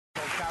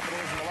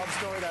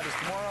story. That is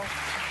tomorrow.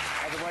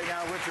 As of right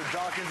now, Richard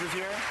Dawkins is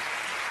here.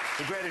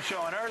 The Greatest Show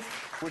on Earth,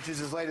 which is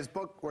his latest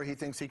book where he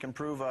thinks he can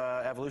prove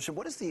evolution.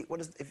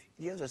 If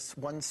you have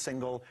one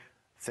single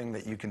thing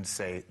that you can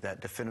say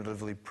that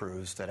definitively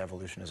proves that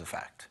evolution is a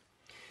fact?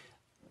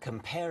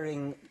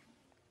 Comparing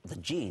the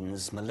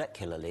genes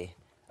molecularly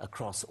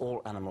across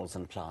all animals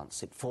and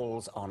plants, it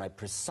falls on a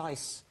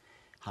precise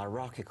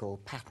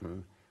hierarchical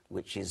pattern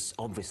which is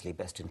obviously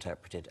best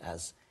interpreted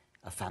as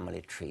a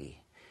family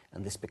tree.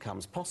 And this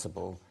becomes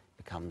possible,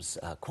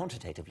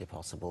 quantitatively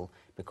possible,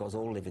 because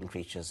all living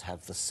creatures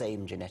have the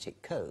same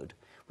genetic code,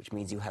 which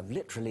means you have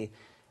literally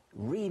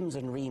reams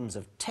and reams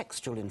of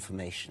textual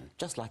information,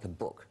 just like a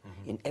book,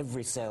 in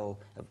every cell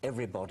of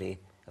every body,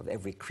 of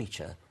every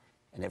creature,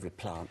 and every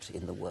plant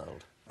in the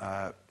world.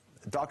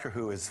 Doctor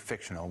Who is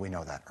fictional, we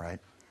know that, right?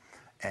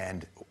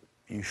 And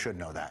you should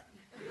know that.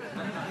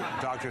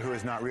 Doctor Who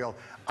is not real.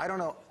 I don't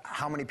know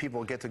how many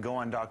people get to go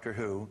on Doctor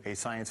Who, a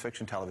science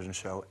fiction television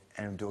show,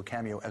 and do a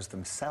cameo as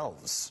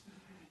themselves.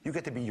 You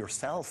get to be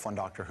yourself on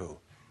Doctor Who.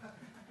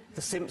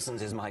 The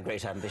Simpsons is my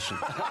great ambition.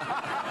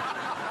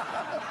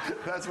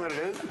 That's what it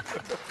is?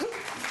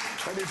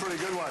 That'd be a pretty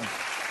good one.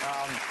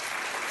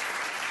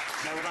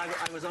 No, but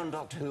I was on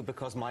Doctor Who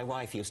because my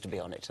wife used to be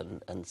on it,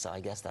 and so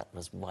I guess that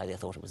was why they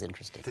thought it was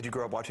interesting. Did you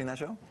grow up watching that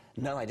show?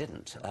 No, I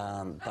didn't.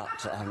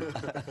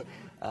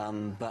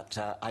 But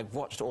I've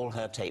watched all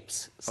her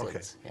tapes since.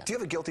 Okay. Yeah. Do you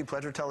have a guilty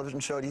pleasure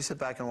television show? Do you sit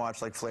back and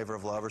watch, like, Flavor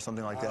of Love or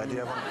something like that? Do you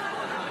have one?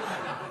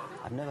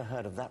 I've never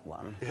heard of that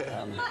one.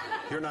 Yeah.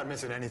 You're not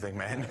missing anything,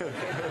 man.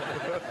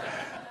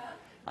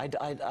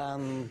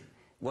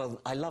 Well,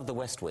 I love The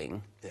West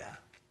Wing. Yeah.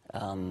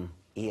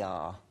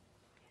 ER.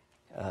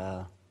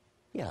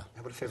 Yeah. How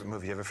about a favorite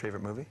movie? Do you have a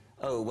favorite movie?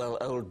 Oh, well,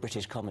 old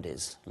British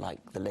comedies, like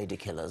The Lady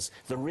Killers.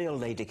 The real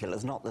Lady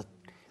Killers, not the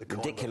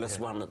ridiculous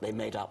one that they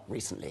made up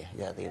recently.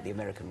 Yeah, the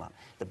American one.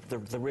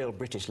 The real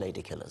British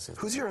Lady Killers.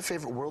 Who's your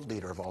favorite world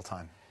leader of all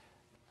time?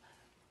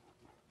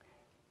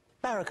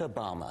 Barack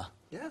Obama.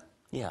 Yeah?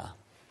 Yeah.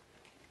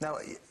 Now,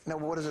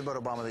 what is it about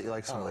Obama that you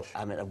like so much?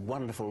 I mean, a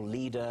wonderful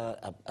leader,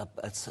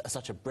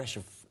 such a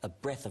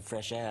breath of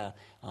fresh air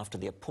after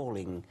the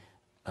appalling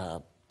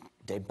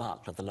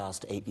debacle of the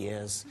last 8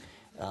 years.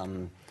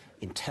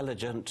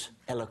 Intelligent,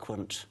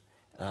 eloquent,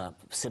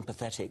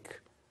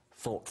 sympathetic,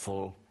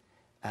 thoughtful,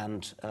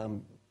 and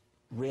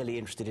really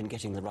interested in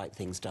getting the right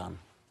things done.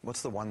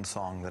 What's the one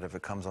song that if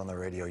it comes on the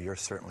radio, you're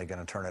certainly going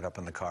to turn it up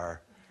in the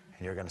car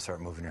and you're going to start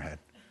moving your head?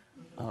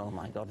 Oh,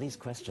 my God, these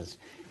questions.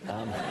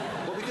 Well,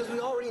 because we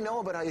already know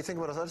about how you think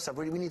about other stuff.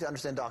 We need to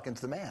understand Dawkins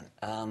the man.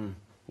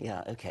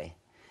 Yeah, okay.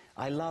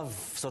 I love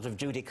sort of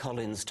Judy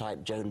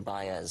Collins-type, Joan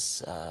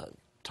Baez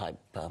type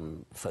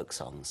folk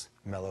songs.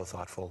 Mellow,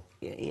 thoughtful.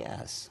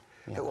 Yes.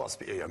 Yeah. Well,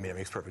 I mean, it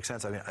makes perfect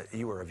sense. I mean,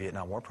 you were a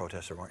Vietnam War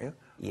protester, weren't you?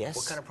 Yes.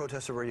 What kind of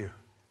protester were you?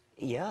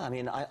 Yeah, I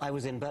mean, I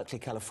was in Berkeley,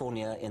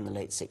 California in the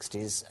late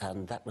 60s,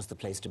 and that was the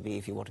place to be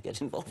if you want to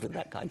get involved in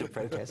that kind of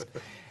protest.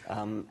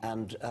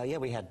 Yeah,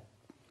 we had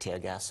tear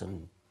gas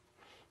and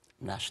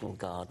National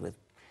Guard with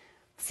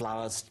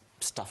flowers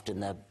stuffed in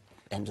their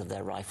ends of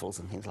their rifles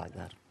and things like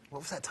that. What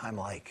was that time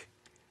like?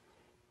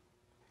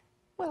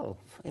 Well,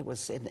 it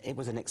was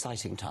an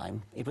exciting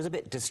time. It was a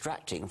bit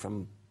distracting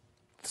from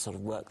the sort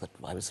of work that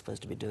I was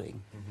supposed to be doing.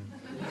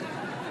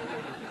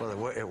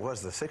 Well, it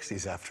was the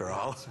 60s after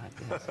all.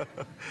 That's right,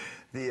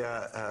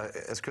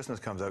 yes. As Christmas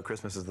comes out,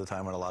 Christmas is the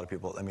time when a lot of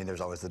people, I mean,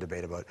 there's always the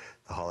debate about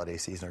the holiday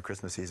season or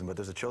Christmas season, but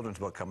there's a children's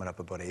book coming up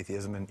about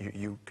atheism, and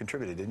you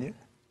contributed, didn't you?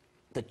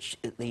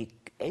 The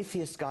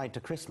Atheist Guide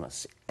to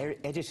Christmas,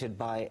 edited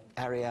by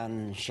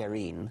Ariane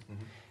Shereen,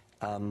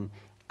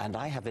 and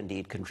I have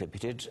indeed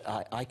contributed.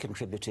 I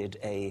contributed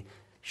a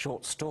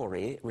short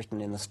story written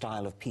in the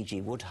style of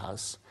P.G.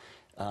 Wodehouse.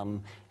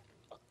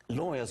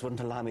 Lawyers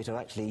wouldn't allow me to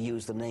actually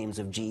use the names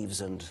of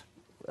Jeeves and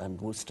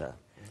Wooster,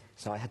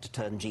 so I had to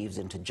turn Jeeves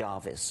into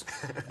Jarvis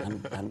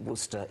and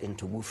Wooster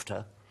into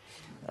Woofter.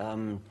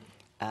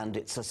 And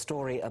it's a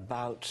story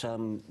about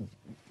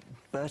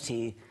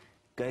Bertie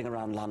going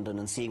around London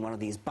and seeing one of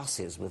these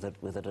buses with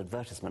an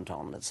advertisement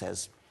on that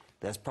says,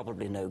 "There's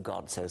probably no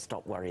God, so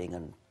stop worrying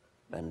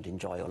and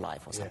enjoy your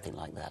life," or something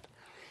like that.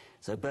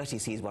 So Bertie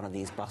sees one of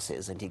these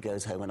buses and he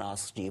goes home and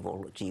asks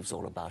Jeeves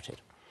all about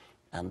it.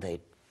 And they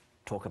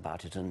talk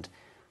about it, and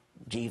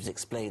Jeeves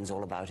explains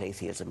all about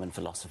atheism and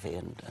philosophy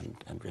and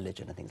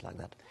religion and things like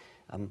that.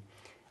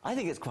 I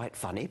think it's quite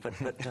funny, but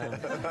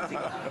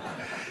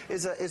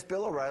Is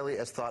Bill O'Reilly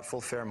as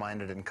thoughtful,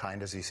 fair-minded, and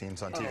kind as he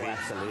seems on TV? Oh,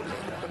 absolutely.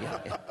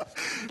 Yeah.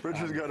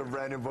 Richard's got a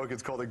brand new book.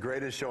 It's called The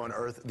Greatest Show on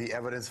Earth, The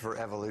Evidence for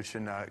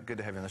Evolution. Good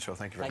to have you on the show.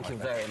 Thank you very much. Thank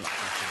you very much.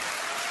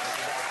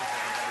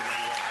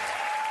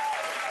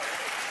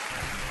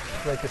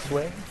 Would you like to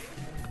swing?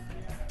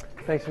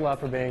 Thanks a lot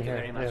for being here.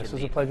 Thank you very much Yes, it was a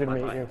indeed. pleasure to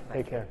meet Bye-bye. you.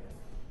 Thank Take care.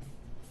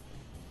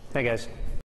 Hey, guys.